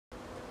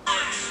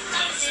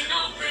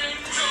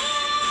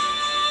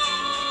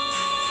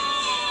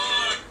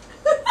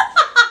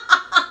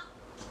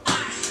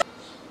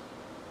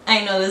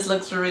know this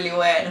looks really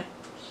weird.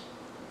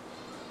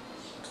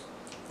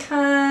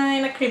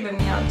 Kinda creeping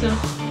me out too.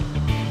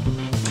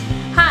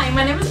 Hi,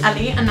 my name is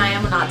Ali and I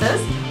am an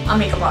artist, a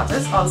makeup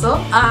artist also.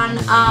 And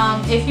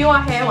if you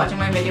are here watching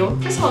my video,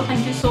 first of all,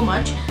 thank you so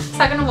much.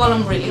 Second of all,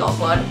 I'm really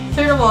awkward.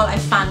 Third of all, I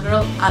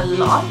fangirl a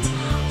lot.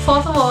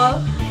 Fourth of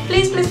all,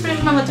 please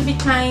remember to be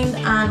kind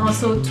and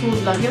also to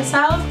love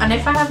yourself. And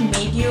if I have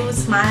made you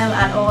smile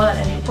at all at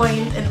any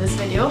point in this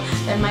video,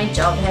 then my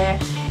job here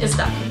is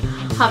done.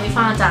 Have a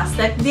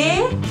fantastic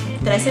day.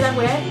 Did I say that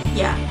weird?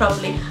 Yeah,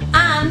 probably.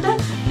 And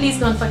please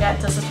don't forget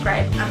to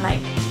subscribe and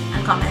like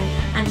and comment,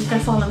 and you can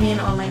follow me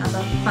and all my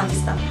other fancy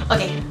stuff.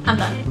 Okay, I'm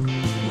done.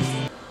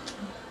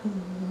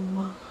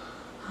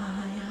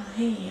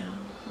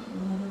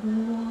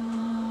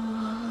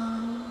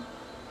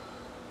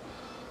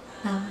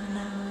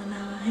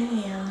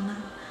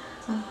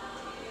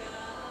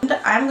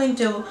 I'm going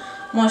to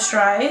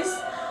moisturize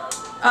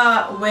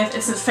with,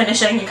 it's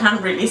finishing, you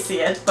can't really see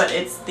it, but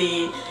it's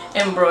the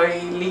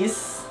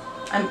Embryolisse.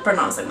 I'm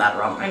pronouncing that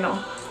wrong, I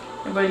know.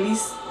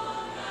 Embryolisse.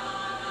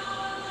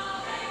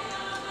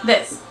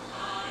 This.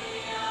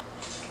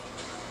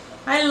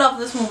 I love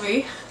this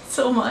movie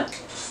so much.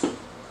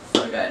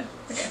 So good.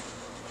 Okay.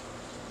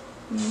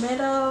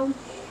 Middle.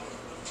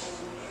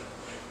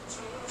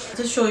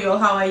 To show you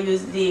how I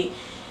use the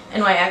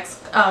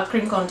NYX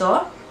Cream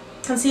Contour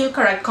Conceal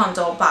Correct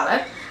Contour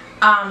palette.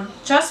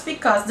 Just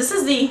because this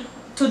is the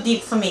too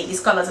deep for me,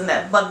 these colors in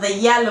there, but the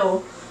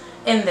yellow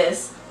in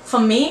this for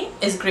me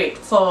is great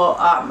for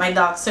my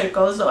dark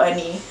circles or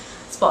any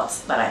spots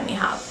that I may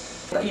have.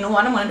 You know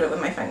what, I'm gonna do it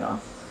with my finger.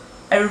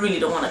 I really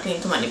don't want to clean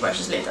too many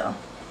brushes later.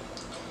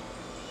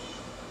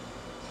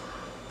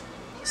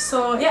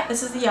 So yeah,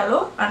 this is the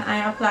yellow and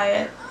I apply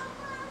it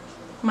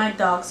my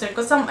dark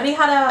circle. Somebody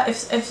had a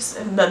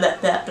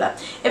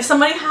if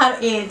somebody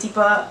had a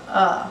deeper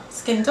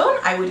skin tone,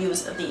 I would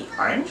use the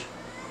orange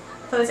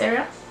for this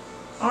area,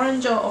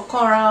 orange or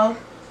coral.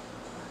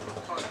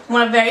 I'm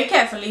gonna very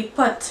carefully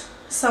put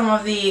some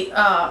of the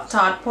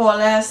Tarte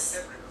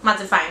Poreless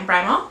mattifying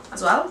primer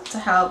as well to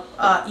help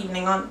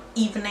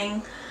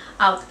evening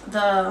out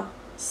the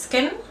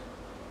skin.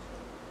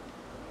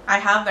 I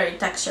have very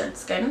textured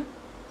skin,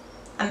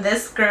 and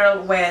this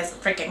girl wears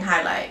freaking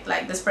highlight.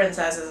 Like, this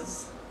princess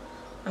is,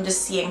 I'm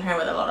just seeing her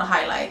with a lot of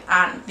highlight.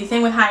 And the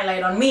thing with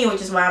highlight on me,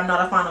 which is why I'm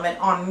not a fan of it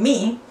on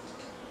me,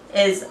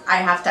 is I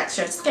have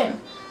textured skin.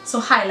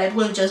 So highlight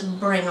will just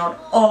bring out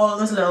all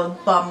those little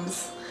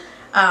bumps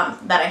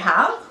that I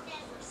have.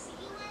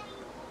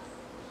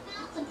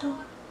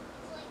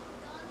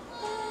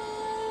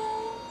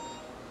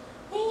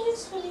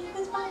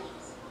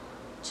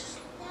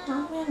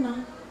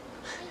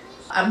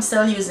 I'm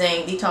still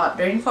using the Tarte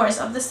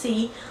Rainforest of the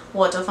Sea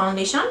Water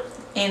Foundation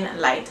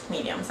in light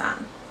medium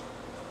sand.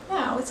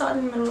 Yeah, we start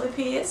in the middle of the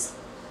piece.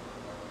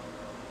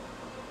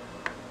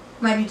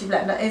 My beauty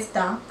blender is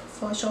dark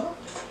for sure.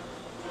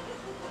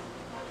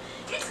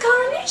 It's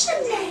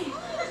Coronation Day!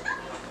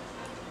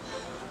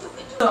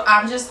 So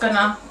I'm just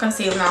gonna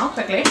conceal now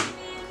quickly.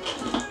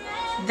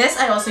 This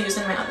I also used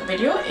in my other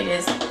video. It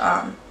is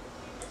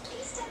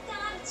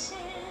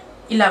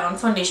 11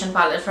 foundation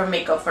palette from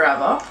Makeup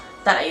Forever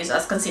that I use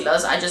as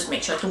concealers. I just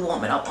make sure to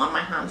warm it up on my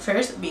hand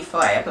first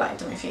before I apply it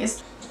to my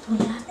face. Don't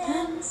let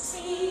them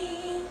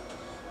see.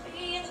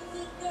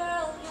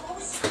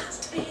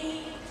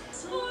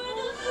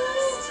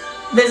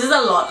 This is a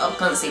lot of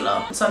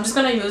concealer, so I'm just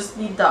gonna use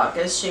the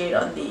darkest shade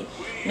on the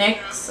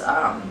NYX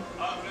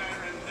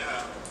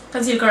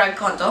Conceal Correct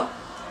Contour,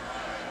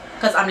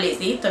 because I'm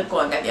lazy to go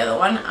and get the other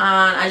one, and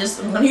I'm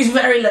gonna use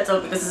very little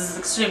because this is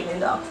extremely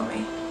dark for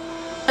me.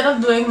 Instead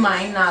of doing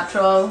my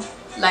natural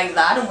like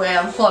that, where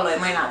I'm following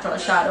my natural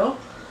shadow,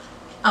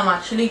 I'm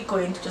actually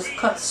going to just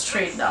cut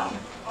straight down.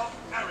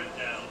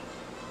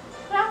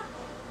 Yeah.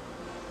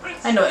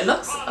 I know it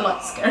looks a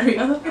lot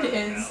scarier than it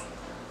is.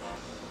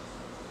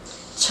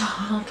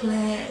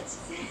 Chocolate.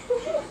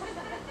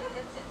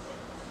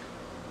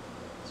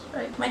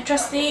 Right. My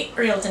trusty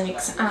Real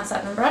Techniques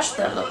satin brush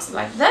that looks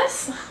like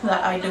this,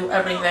 that I do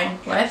everything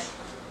with.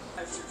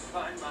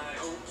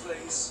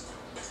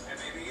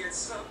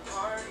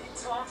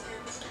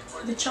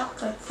 The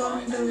chocolate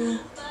fondue.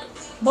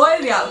 Boil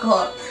the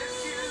alcohol.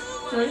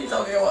 What are you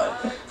talking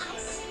about?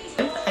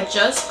 I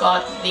just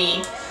got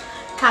the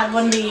Kat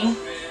Von D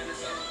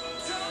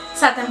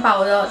satin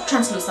powder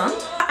translucent.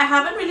 I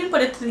haven't really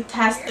put it to the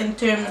test in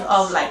terms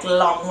of like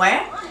long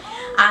wear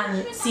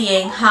and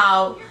seeing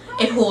how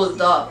it holds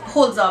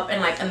up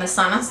in like in the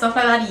sun and stuff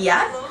like that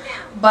yet,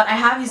 but I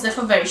have used it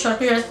for very short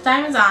periods of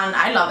times and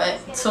I love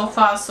it. So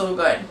far so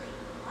good.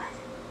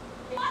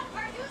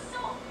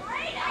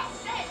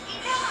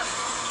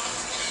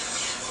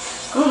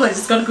 Oh, I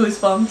just got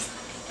goosebumps.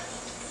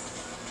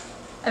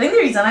 I think the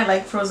reason I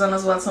like Frozen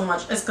as well so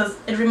much is because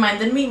it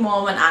reminded me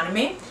more of an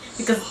anime,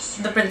 because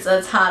the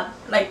princess had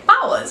like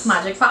powers,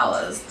 magic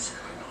powers.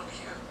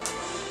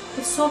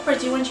 It's so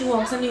pretty when she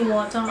walks in the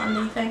water and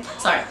the thing.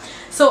 Sorry.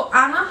 So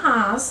Anna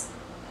has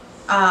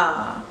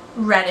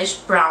reddish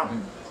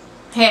brown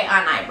hair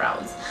and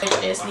eyebrows.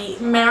 It is the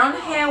Marron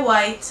Hair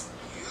White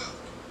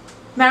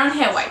Maroon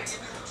hair white.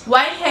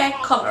 White hair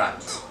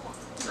colorant.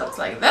 Looks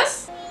like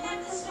this.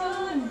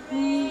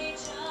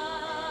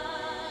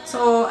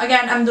 So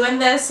again, I'm doing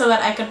this so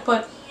that I could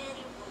put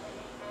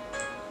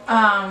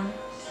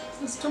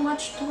it's too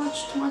much.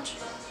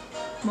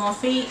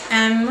 Morphe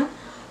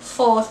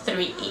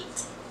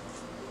M438.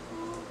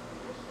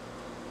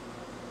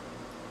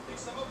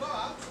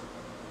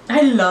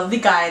 I love the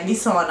guy in the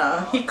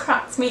sauna. He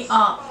cracks me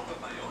up.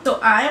 So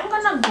I am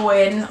gonna go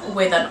in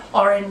with an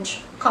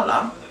orange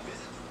color.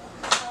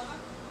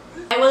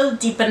 I will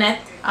deepen it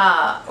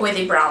with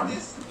a brown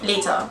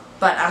later,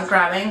 but I'm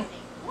grabbing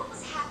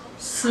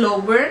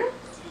Slow Burn,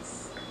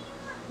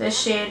 the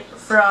shade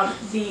from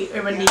the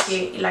Urban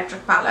Decay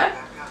Electric palette,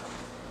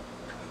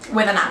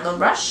 with an angle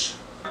brush.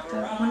 I'm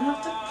gonna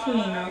have to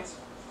clean up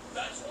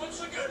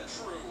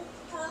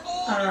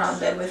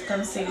around it with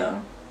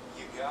concealer.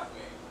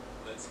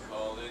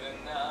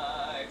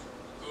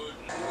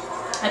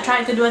 I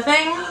tried to do a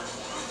thing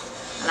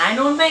and I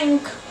don't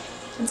think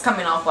it's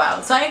coming off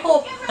well, so I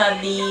hope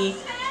that the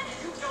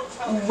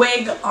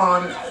wig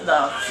on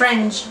the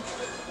fringe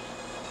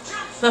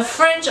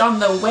on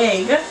the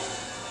wig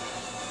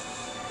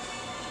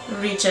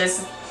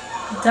reaches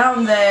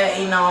down there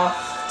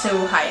enough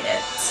to hide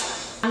it.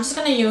 I'm just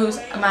gonna use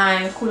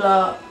my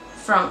Cooler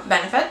from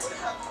Benefit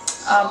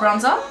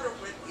bronzer,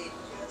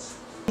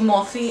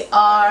 Morphe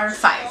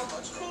R5.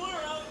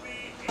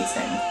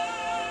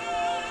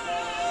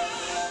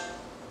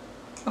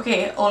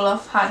 Okay,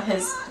 Olaf had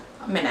his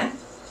minute.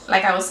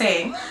 Like I was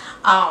saying,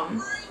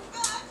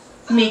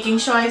 making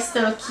sure I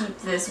still keep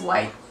this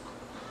white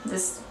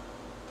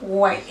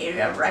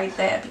area right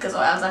there, because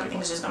or else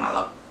everything's just gonna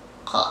look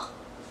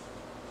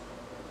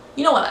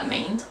you know what that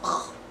means.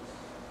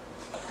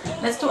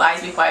 Let's do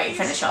eyes before I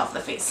finish off the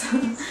face.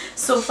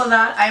 So for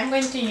that, I'm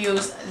going to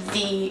use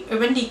the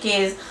Urban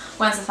Decay's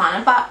Gwen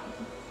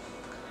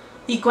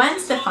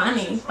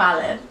Stefani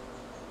palette.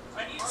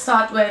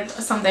 Start with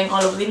something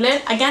all over the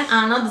lid. Again,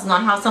 Anna does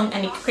not have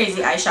any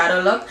crazy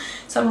eyeshadow look,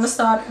 so I'm going to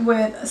start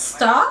with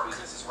Stark,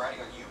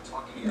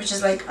 which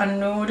is like a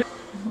nude.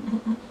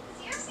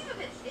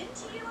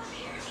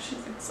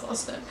 She's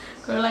exhausted.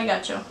 Girl, I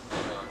got you.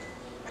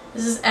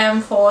 This is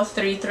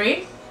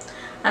M433,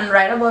 and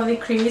right above the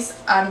crease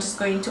I'm just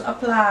going to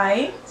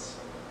apply,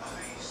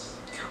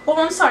 oh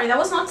I'm sorry, that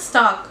was not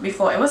Stark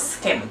before, it was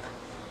Skimp.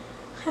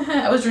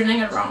 I was reading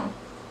it wrong.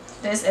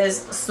 This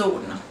is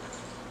Soon.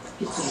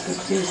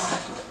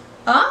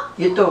 Huh?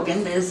 You're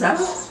talking this up?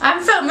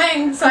 I'm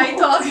filming, so I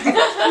talk.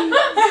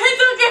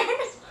 It's okay.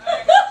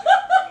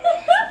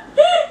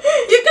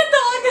 You can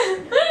talk.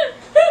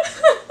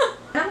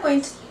 I'm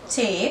going to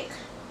take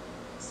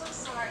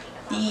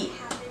the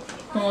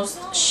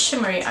most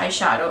shimmery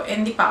eyeshadow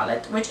in the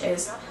palette, which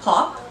is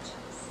Pop,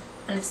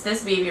 and it's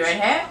this baby right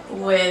here,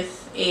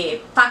 with a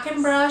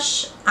packing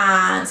brush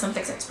and some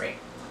fix it spray,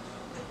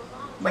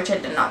 which I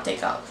did not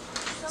take out.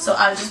 So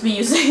I'll just be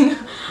using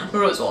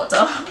rose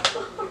water.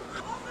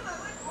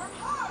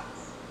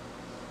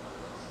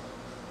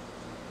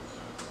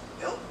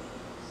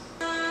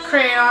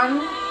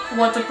 Crayon,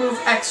 waterproof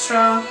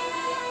extra,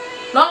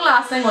 long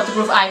lasting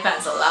waterproof eye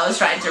pencil. I was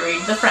trying to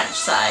read the French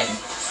side.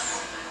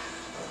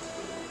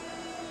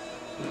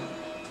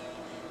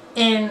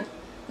 In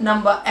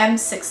number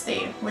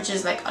M60, which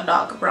is like a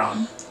dark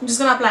brown. I'm just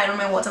gonna apply it on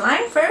my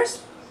waterline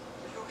first.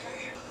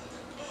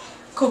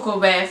 Cocoa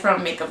Bear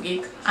from Makeup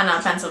Geek and a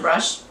pencil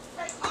brush,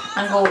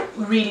 and go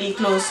really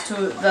close to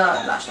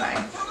the lash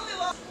line.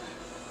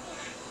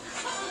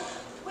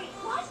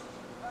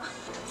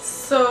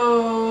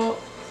 So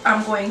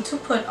I'm going to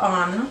put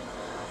on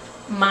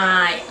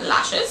my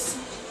lashes.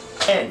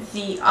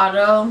 The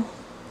Ardell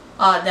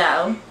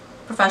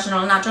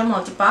Professional Natural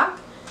Multi-Pack.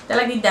 They're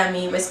like the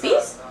Demi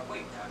Wispies.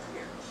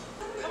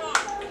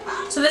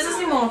 So this is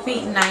the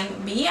Morphe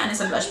 9B and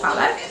it's a blush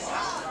palette.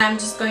 I'm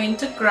just going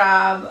to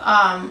grab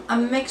a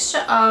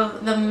mixture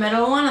of the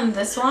middle one and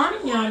this one,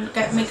 you know,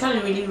 make her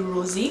really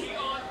rosy.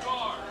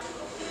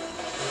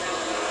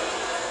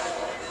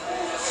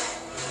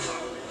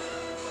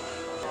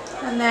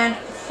 And then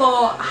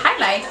for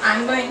highlight,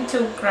 I'm going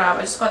to grab,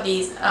 I just got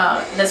these,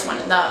 this one,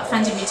 the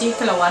Fenty Beauty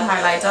Kilowatt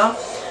highlighter.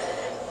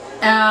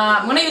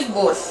 I'm going to use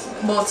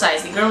both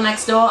sides, the Girl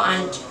Next Door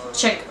and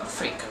Chick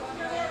Freak.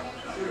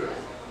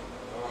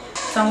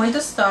 So I'm going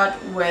to start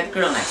with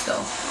Girl Next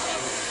Door.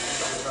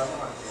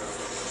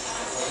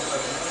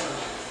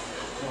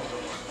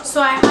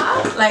 So I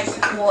have like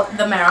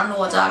the Meron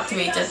water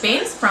activated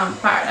paints from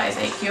Paradise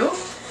IQ,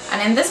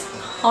 and in this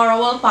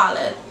horrible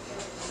palette,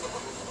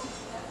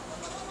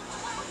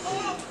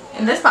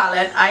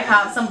 I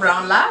have some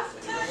brown left.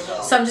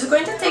 So I'm just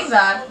going to take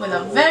that with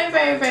a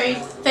very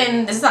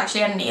thin, this is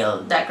actually a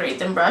nail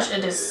decorating brush.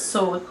 It is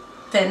so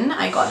thin.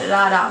 I got it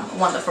at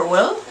Wonderful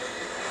World.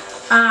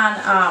 And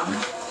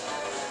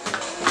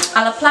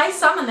I'll apply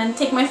some and then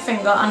take my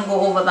finger and go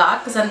over that,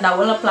 because then that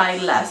will apply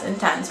less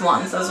intense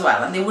ones as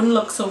well, and they wouldn't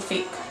look so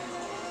fake.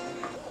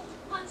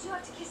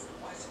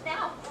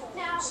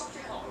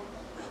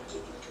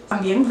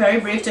 I'm being very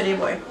brave today,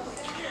 boy.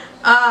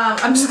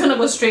 I'm just gonna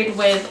go straight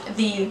with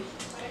the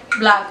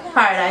Black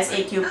Paradise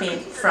AQ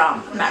paint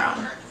from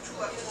Maron.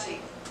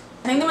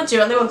 I think the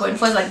material they were going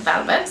for is like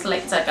velvet, so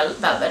like it's like a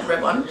velvet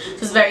ribbon.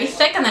 So it's very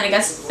thick and then it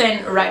gets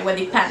thin right where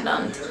the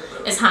pendant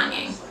is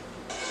hanging.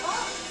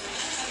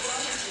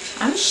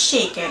 I'm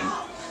shaking.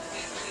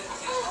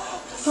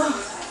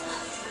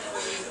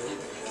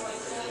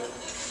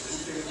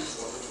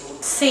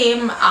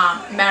 Same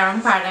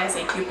Maron Paradise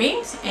AQ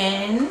paint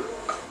in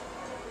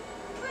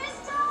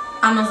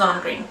Amazon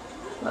green.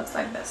 Looks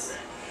like this.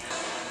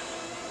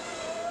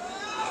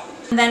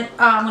 And then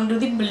I'm going to do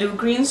the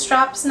blue-green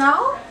straps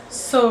now.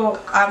 So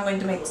I'm going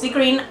to mix the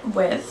green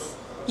with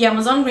the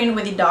Amazon green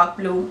with the dark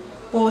blue,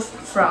 both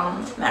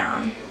from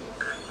Maron.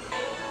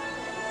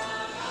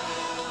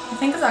 I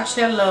think it's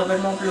actually a little bit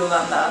more blue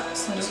than that.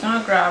 So I'm just going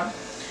to grab,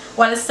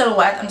 while it's still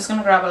wet, I'm just going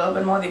to grab a little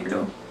bit more of the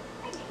blue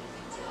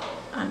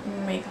and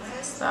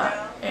mix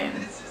that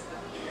in.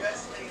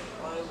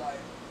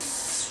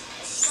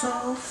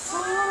 So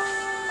far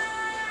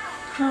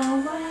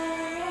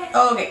away.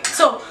 Okay,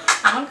 so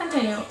I'm going to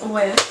continue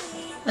with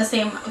the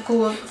same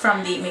Cool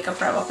from the Makeup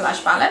Forever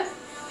Flash palette,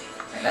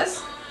 like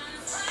this.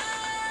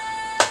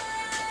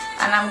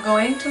 And I'm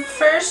going to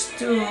first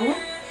do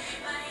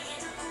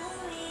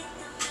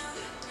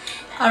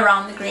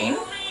around the green.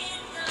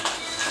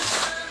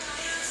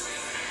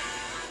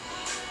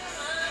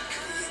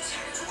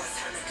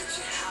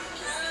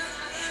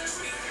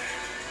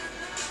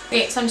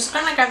 Okay, so I'm just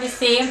gonna grab the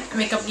same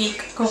Makeup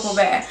Geek Cocoa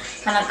Bear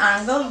and an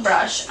angled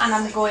brush, and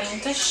I'm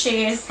going to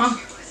shade.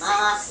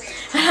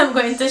 I'm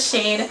going to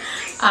shade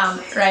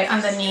right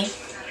underneath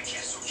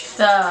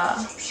the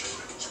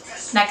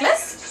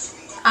necklace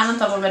and on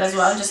top of it as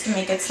well, just to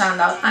make it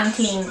stand out and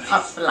clean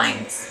up the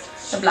lines,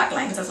 the black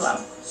lines as well.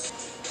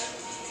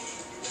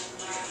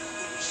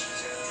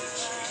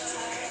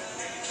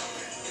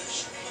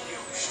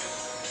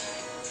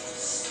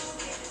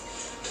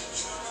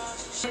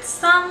 With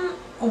some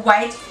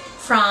white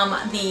from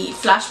the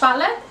Flash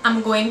palette,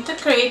 I'm going to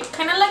create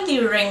kind of like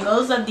the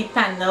wrinkles that the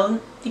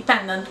pendant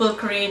will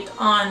create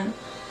on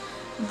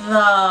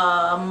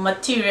the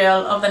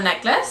material of the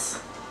necklace.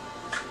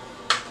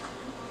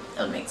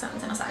 It'll make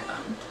sense in a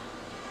second.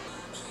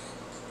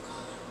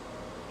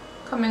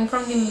 Coming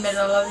from the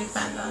middle of the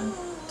pendant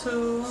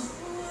to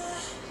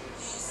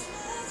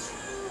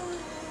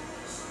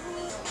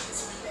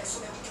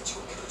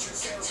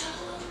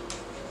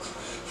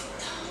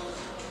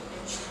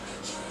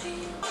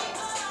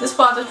this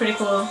part is pretty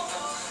cool.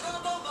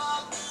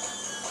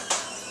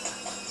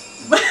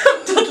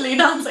 I'm totally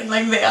dancing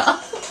like they are.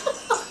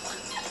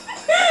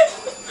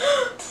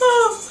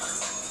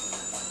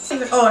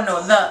 Oh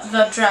no,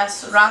 the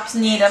dress wraps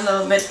need a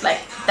little bit like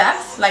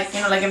depth, like,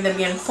 you know, like if they're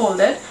being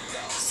folded.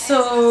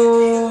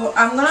 So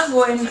I'm gonna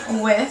go in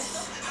with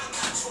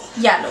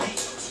yellow.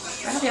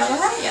 Do I have yellow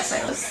hair? Yes,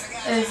 I was.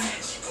 Is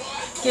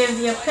give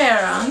the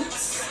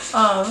appearance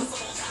of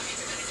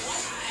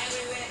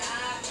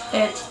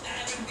it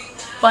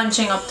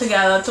bunching up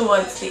together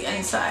towards the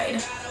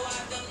inside.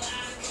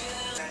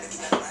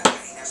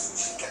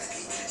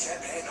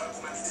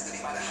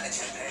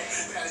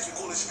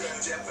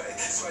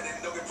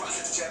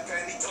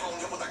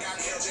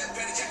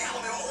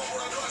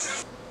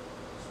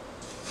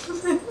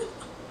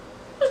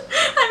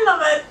 I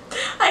love it.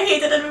 I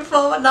hated it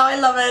before, but now I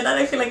love it and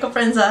I feel like a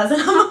princess.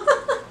 And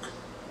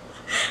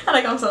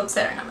like I'm so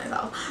staring at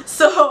myself.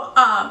 So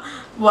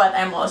what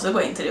I'm also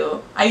going to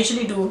do, I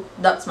usually do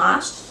dub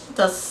smashes.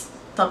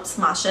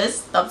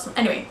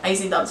 Anyway, I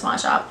usually dub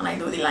smash up and I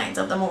do the lines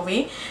of the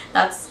movie.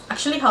 That's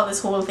actually how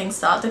this whole thing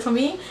started for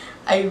me.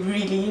 I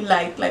really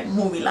like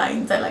movie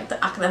lines. I like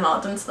to act them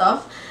out and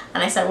stuff.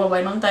 And I said, well,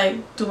 why don't I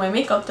do my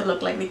makeup to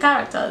look like the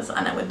characters?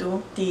 And I would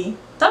do the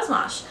dub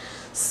smash.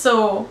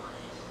 So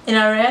in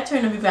a rare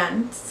turn of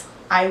events,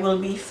 I will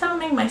be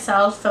filming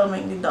myself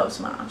filming the dub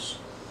smash.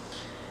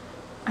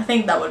 I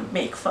think that would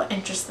make for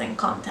interesting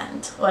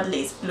content, or at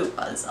least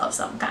bloopers of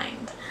some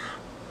kind.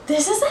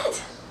 This is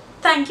it.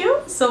 Thank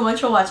you so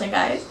much for watching,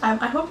 guys. I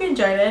hope you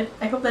enjoyed it.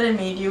 I hope that it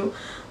made you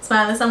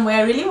smile in some way.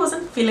 I really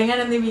wasn't feeling it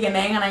in the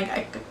beginning, and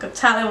I could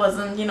tell I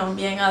wasn't, you know,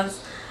 being as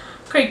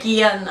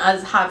cranky and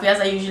as happy as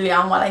I usually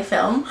am while I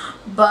film.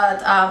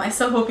 But I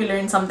still hope you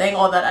learned something,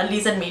 or that at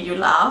least it made you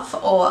laugh,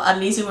 or at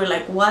least you were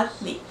like, what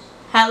the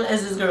hell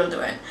is this girl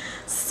doing?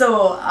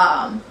 So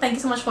thank you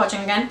so much for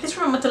watching again. Please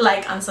remember to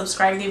like and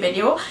subscribe the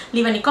video.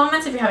 Leave any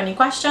comments if you have any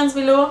questions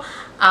below.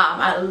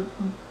 I'll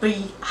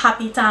be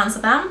happy to answer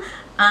them.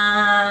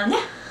 And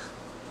yeah.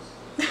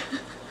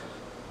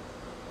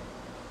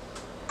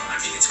 I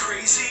mean, it's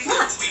crazy.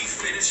 What? We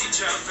finish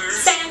each other.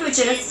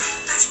 Sandwiches.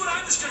 That's what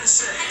I was gonna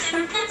say.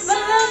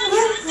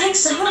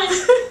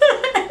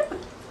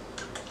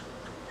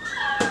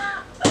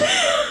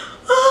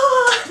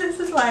 Oh, this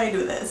is why I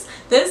do this.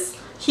 This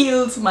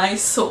heals my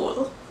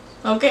soul.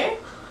 Okay?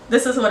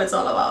 This is what it's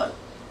all about.